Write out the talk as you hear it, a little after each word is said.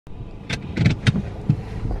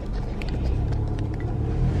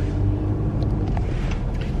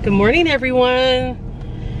Good morning, everyone.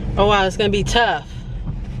 Oh wow, it's gonna be tough.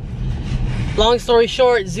 Long story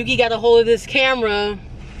short, Zuki got a hold of this camera,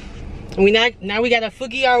 and now we gotta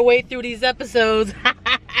foogie our way through these episodes.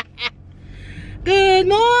 Good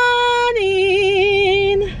morning,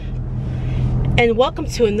 and welcome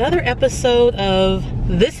to another episode of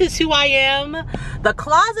This Is Who I Am. The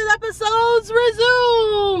closet episodes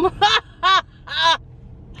resume.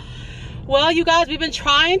 Well, you guys, we've been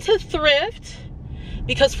trying to thrift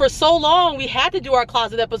because for so long we had to do our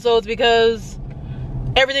closet episodes because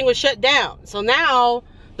everything was shut down. So now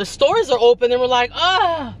the stores are open and we're like,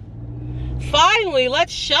 oh, finally,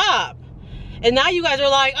 let's shop. And now you guys are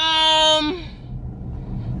like,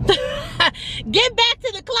 get back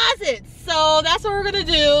to the closet. So that's what we're gonna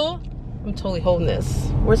do. I'm totally holding this.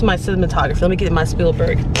 Where's my cinematography? Let me get in my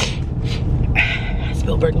Spielberg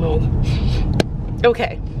mode.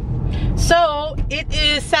 Okay. So it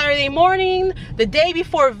is Saturday morning, the day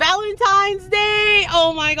before Valentine's Day.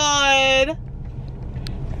 Oh my God.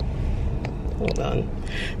 Hold on.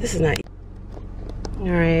 This is not. All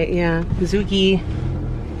right, yeah. Zuki,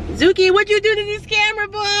 what'd you do to this camera,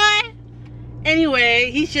 boy?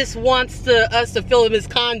 Anyway, he just wants us to film his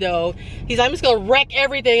condo. He's like, I'm just gonna wreck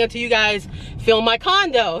everything until you guys film my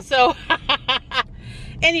condo. So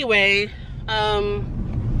anyway,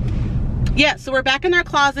 yeah, so we're back in our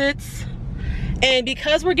closets. And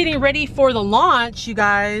because we're getting ready for the launch, you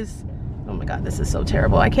guys, oh my God, this is so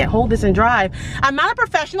terrible. I can't hold this and drive. I'm not a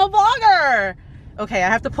professional vlogger. Okay, I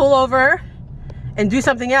have to pull over and do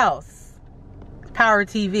something else. Power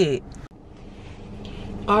TV.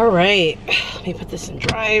 All right, let me put this in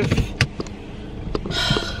drive.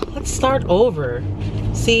 Let's start over.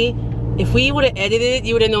 See, if we would have edited,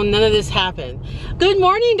 you would have known none of this happened. Good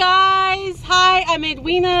morning, guys. Hi, I'm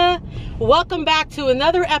Edwina. Welcome back to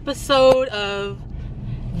another episode of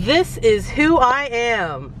This Is Who I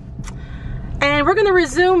Am. And we're gonna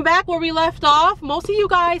resume back where we left off. Most of you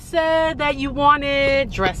guys said that you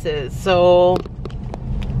wanted dresses, so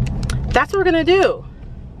that's what we're gonna do.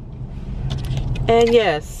 And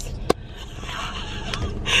yes,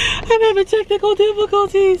 I'm having technical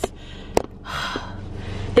difficulties.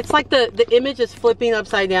 It's like the image is flipping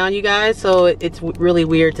upside down, you guys, so it's really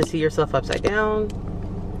weird to see yourself upside down.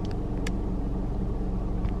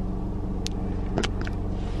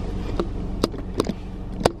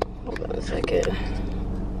 Hold on a second.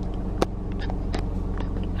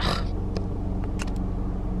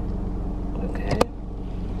 Okay.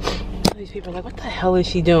 These people are like, what the hell is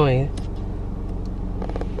she doing?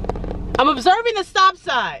 I'm observing the stop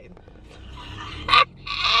sign.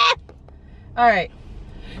 All right.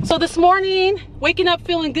 So this morning, waking up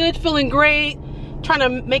feeling good, feeling great, trying to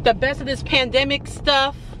make the best of this pandemic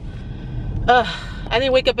stuff. I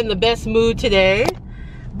didn't wake up in the best mood today,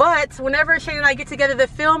 but whenever Shane and I get together to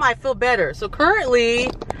film, I feel better. So currently,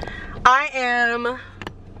 I am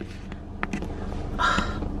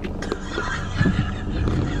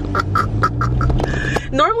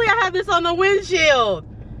normally I have this on the windshield.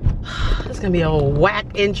 This is gonna be a whack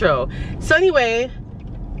intro. So anyway,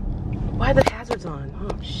 why are the hazards on?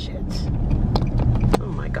 Oh shit. Oh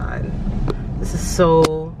my God. This is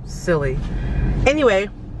so silly. Anyway,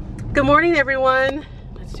 good morning, everyone.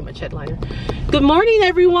 That's too much headliner. Good morning,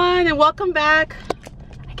 everyone, and welcome back.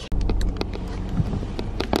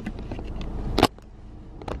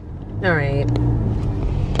 All right.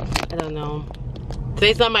 I don't know.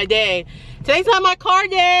 Today's not my day. Today's not my car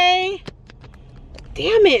day.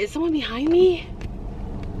 Damn it, is someone behind me?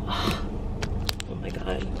 Oh my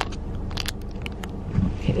God.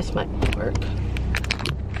 Okay, this might work.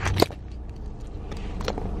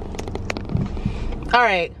 All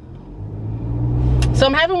right. So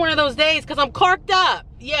I'm having one of those days because I'm corked up.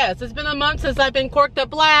 Yes, it's been a month since I've been corked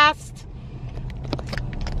up last.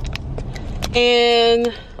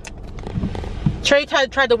 And Trey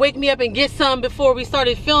tried to wake me up and get some before we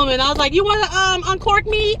started filming. I was like, you want to uncork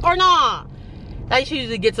me or not? That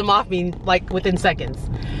usually gets them off me like within seconds.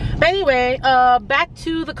 But anyway, back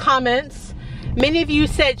to the comments. Many of you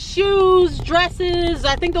said shoes, dresses.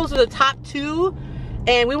 I think those are the top two.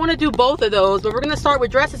 And we want to do both of those. But we're going to start with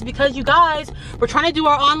dresses because you guys, we're trying to do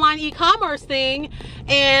our online e-commerce thing.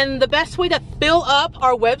 And the best way to fill up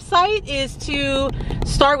our website is to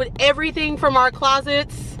start with everything from our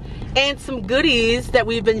closets and some goodies that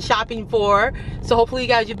we've been shopping for. So hopefully you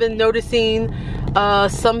guys, you've been noticing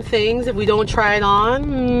some things if we don't try it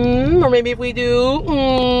on, or maybe if we do,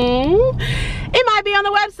 it might be on the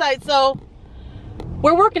website. So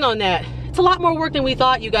we're working on that. It's a lot more work than we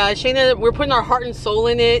thought, you guys. Shayna, we're putting our heart and soul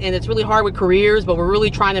in it, and it's really hard with careers, but we're really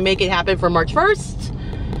trying to make it happen for March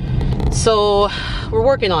 1st. So we're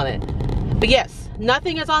working on it. But yes,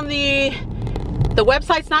 nothing is on the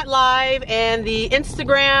website's not live, and the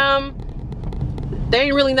Instagram, there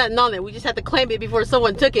ain't really nothing on it. We just had to claim it before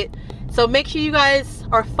someone took it. So make sure you guys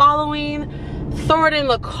are following Throw It in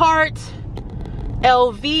the Cart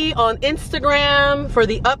LV on Instagram for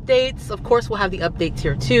the updates. Of course, we'll have the updates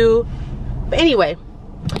here too. But anyway,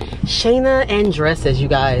 Shayna and dresses, you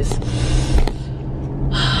guys.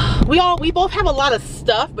 We both have a lot of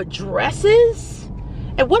stuff, but dresses?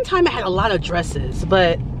 At one time I had a lot of dresses,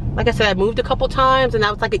 but like I said, I moved a couple times, and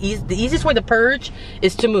that was like the easiest way to purge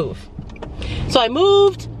is to move. So I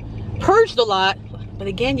moved, purged a lot, but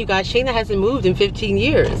again, you guys, Shayna hasn't moved in 15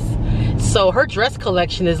 years. So her dress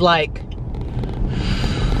collection is like,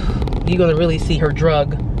 you're gonna really see her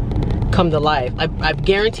drug come to life. I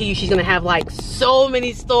guarantee you she's gonna have like so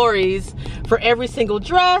many stories for every single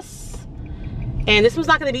dress. And this one's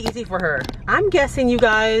not gonna be easy for her. I'm guessing, you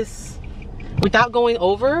guys, without going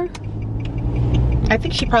over, I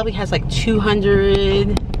think she probably has like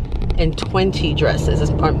 220 dresses, is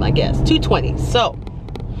my guess. 220. So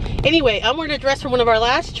anyway, I'm wearing a dress from one of our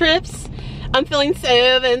last trips. I'm feeling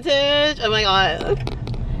so vintage. Oh my god.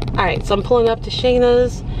 All right, so I'm pulling up to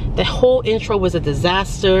Shayna's. The whole intro was a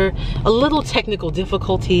disaster, a little technical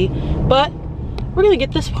difficulty, but we're gonna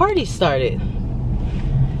get this party started.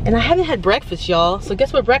 And I haven't had breakfast, y'all, so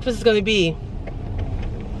guess what breakfast is gonna be?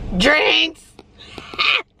 Drinks!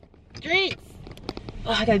 Drinks!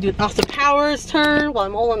 Oh, I gotta do Austin Powers turn while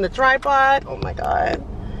I'm holding the tripod. Oh my god.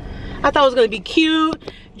 I thought it was gonna be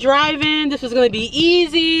cute. Driving, this was gonna be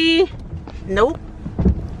easy. Nope.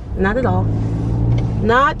 Not at all.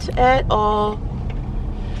 Not at all.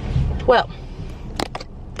 Well.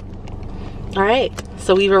 Alright,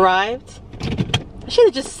 so we've arrived. I should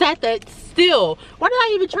have just sat that still. Why did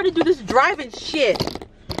I even try to do this driving shit?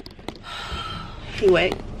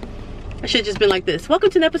 Anyway, I should have just been like this. Welcome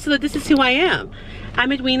to an episode of This Is Who I Am.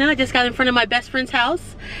 I'm Edwina. I just got in front of my best friend's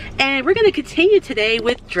house, and we're gonna continue today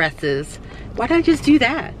with dresses. Why did I just do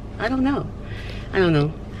that? I don't know. I don't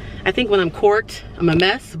know. I think when I'm corked, I'm a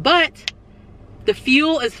mess, but the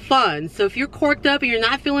fuel is fun. So if you're corked up and you're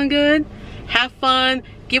not feeling good, have fun,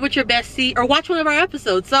 get with your bestie, or watch one of our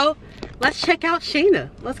episodes. So let's check out Shayna.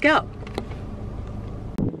 Let's go.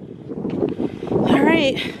 All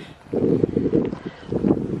right.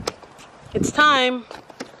 It's time.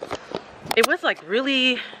 It was like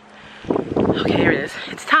really, okay, here it is.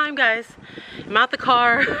 It's time, guys. I'm out the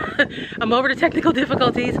car. I'm over the technical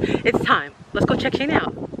difficulties. It's time. Let's go check Shayna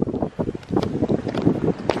out.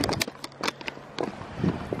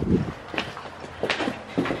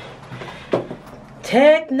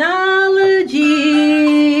 Technology.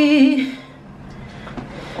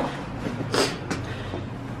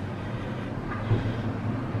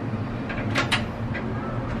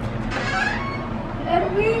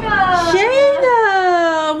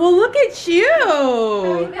 Shayna, well look at you.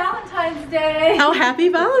 Happy Valentine's Day. Oh, happy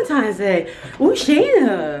Valentine's Day. Oh,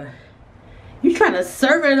 Shayna, you trying to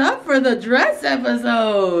serve it up for the dress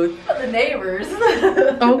episode. For the neighbors.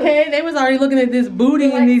 Okay, they was already looking at this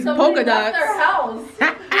booty and these polka dots. Their house.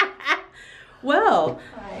 Well.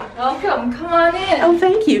 Right, welcome, come on in. Oh,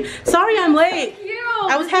 thank you. Sorry I'm late. Thank you.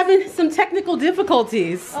 I was having some technical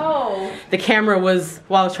difficulties. Oh. The camera was,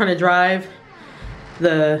 while I was trying to drive,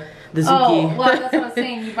 the Zuki. Oh, well, that's what I was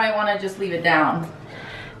saying. You might want to just leave it down.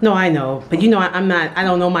 No, I know, but you know, I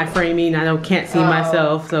don't know my framing. can't see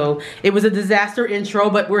myself, so it was a disaster intro,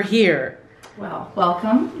 but we're here. Well,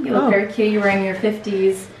 welcome. You look very cute. You're wearing your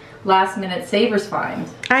 50s last minute savers find.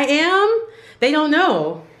 I am? They don't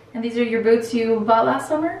know. And these are your boots you bought last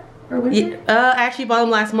summer or winter? I actually bought them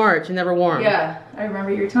last March and never wore them. Yeah, I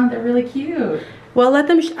remember you were telling they're really cute. Well, let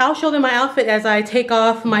them. I'll show them my outfit as I take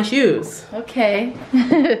off my shoes. Okay.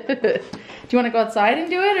 Do you want to go outside and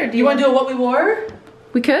do it, or do you want to do what we wore?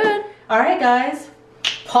 We could. All right, guys.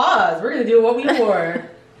 Pause. We're gonna do what we wore.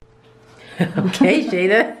 Okay,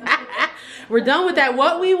 Shayna. We're done with that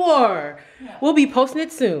what we wore. Yeah. We'll be posting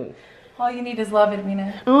it soon. All you need is love,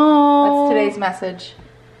 Edwina. Oh. That's today's message.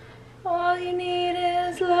 All you need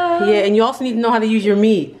is love. Yeah, and you also need to know how to use your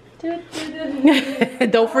meat.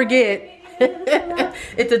 Don't forget.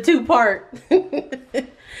 It's a two-part.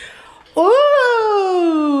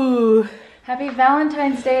 Ooh. Happy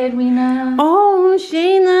Valentine's Day, Edwina. Oh,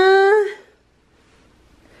 Shayna.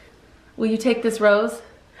 Will you take this rose?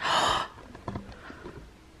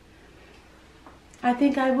 I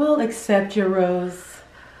think I will accept your rose.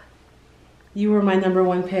 You were my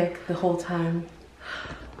 #1 pick the whole time.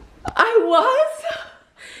 I was?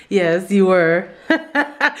 Yes, you were.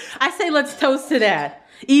 I say let's toast to that.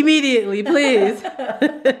 Immediately, please.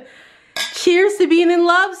 Cheers to being in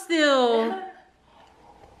love still.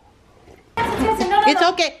 Yes, no, It's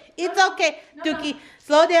okay. It's okay. Dookie,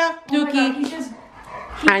 slow down. Dookie. He just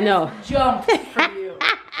I know. jumped for you.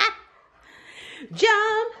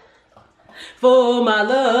 Jump for my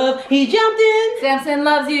love. He jumped in. Samson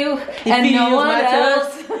loves you He and no feels one my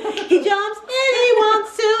else. He jumps and he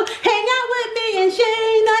wants to hang out with me and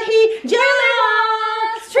Shayna. He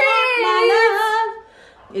jumps for my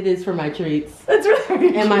love. It is for my treats. That's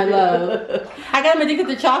right. And my love. I got him addicted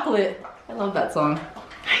to chocolate. I love that song.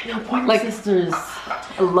 I know, Pointer Sisters.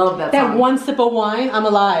 I love that That song. one sip of wine, I'm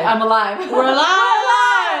alive. I'm alive. We're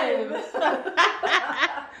alive.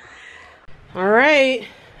 All right,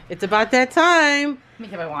 it's about that time. Let me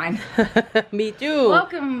get my wine. Me too.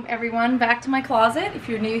 Welcome everyone back to my closet. If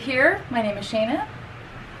you're new here, my name is Shayna.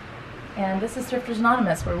 And this is Thrifters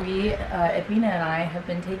Anonymous, where we, Edwina and I, have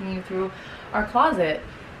been taking you through our closet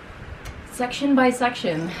section by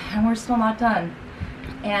section, and we're still not done.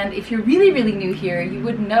 And if you're really, really new here, you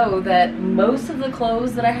would know that most of the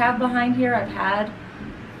clothes that I have behind here, I've had,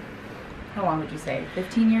 how long would you say,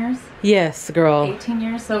 15 years? Yes, girl. 18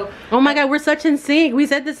 years? So, Oh my God, we're such in sync. We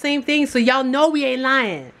said the same thing, so y'all know we ain't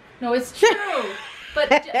lying. no, it's true. But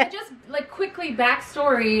just like quickly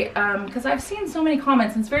backstory, because I've seen so many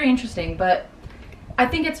comments and it's very interesting, but I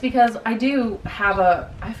think it's because I have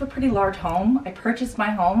a pretty large home. I purchased my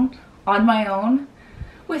home on my own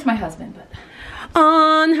with my husband, but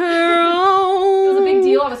On her own. it was a big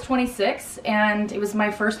deal. I was 26 and it was my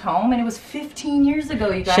first home, and it was 15 years ago,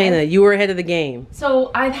 you guys. Shayna, you were ahead of the game.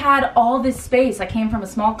 So I've had all this space. I came from a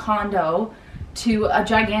small condo to a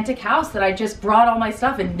gigantic house that I just brought all my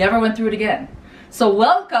stuff and never went through it again. So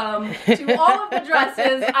welcome to all of the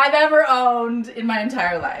dresses I've ever owned in my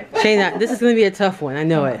entire life. Shayna, this is going to be a tough one. I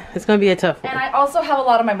know it. It's going to be a tough one. And I also have a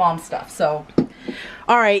lot of my mom's stuff, so.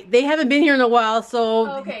 All right, they haven't been here in a while, so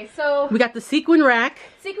Okay, so we got the sequin rack.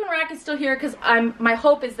 sequin rack is still here because my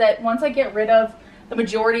hope is that once I get rid of the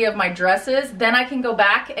majority of my dresses, then I can go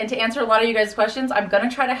back, and to answer a lot of you guys' questions, I'm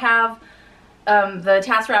gonna try to have the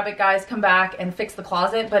TaskRabbit guys come back and fix the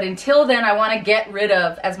closet, but until then I want to get rid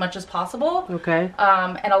of as much as possible. Okay.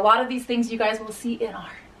 And a lot of these things you guys will see in our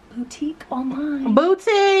boutique online.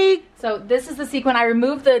 Boutique. So this is the sequin. I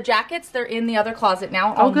removed the jackets. They're in the other closet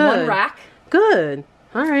now on good. one rack. Good.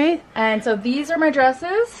 All right. And so these are my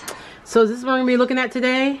dresses. So is this what we're going to be looking at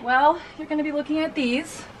today? Well, you're going to be looking at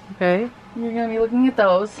these. Okay. You're going to be looking at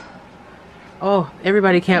those. Oh,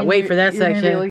 everybody can't wait for that You're gonna be section.